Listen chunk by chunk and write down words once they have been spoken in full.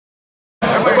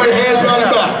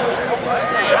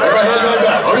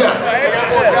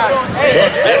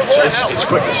It's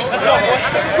quick. Hands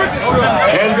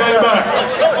behind your back.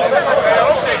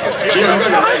 It's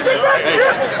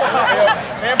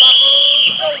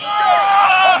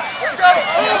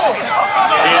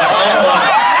on.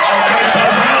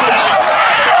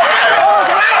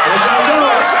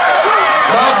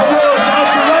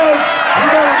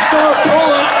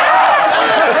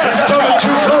 He's coming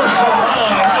too close to the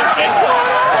line.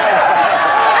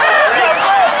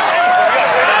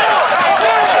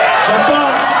 Get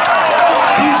back.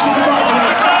 He's with the back,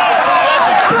 man.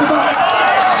 Get the back.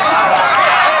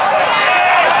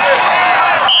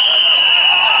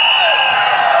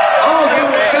 Oh,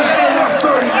 he's going to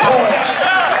 30 points.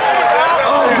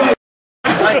 Oh,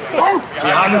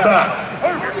 behind the back.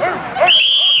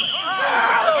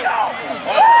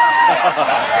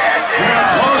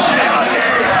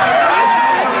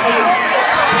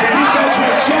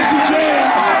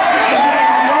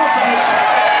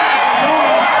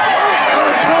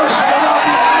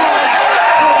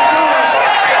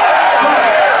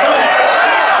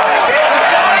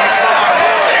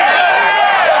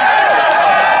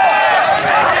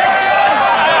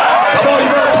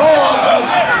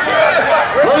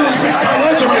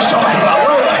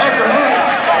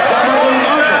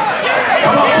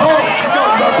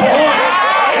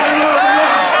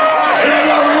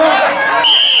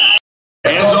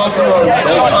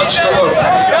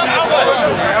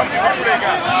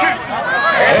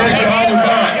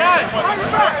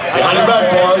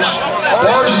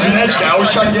 I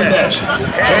was trying to get an edge.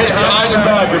 Hands behind your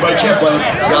back, everybody. Can't blame.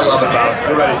 You gotta love it, Bob.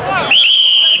 Get ready.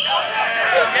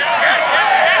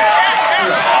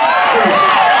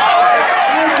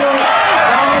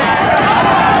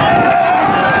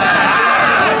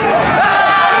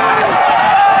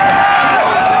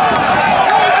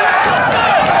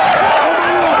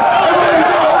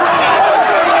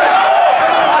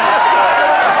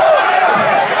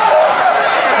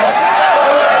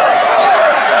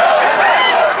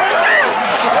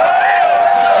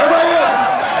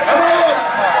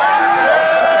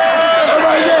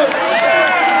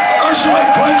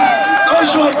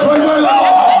 Quinn, where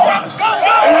the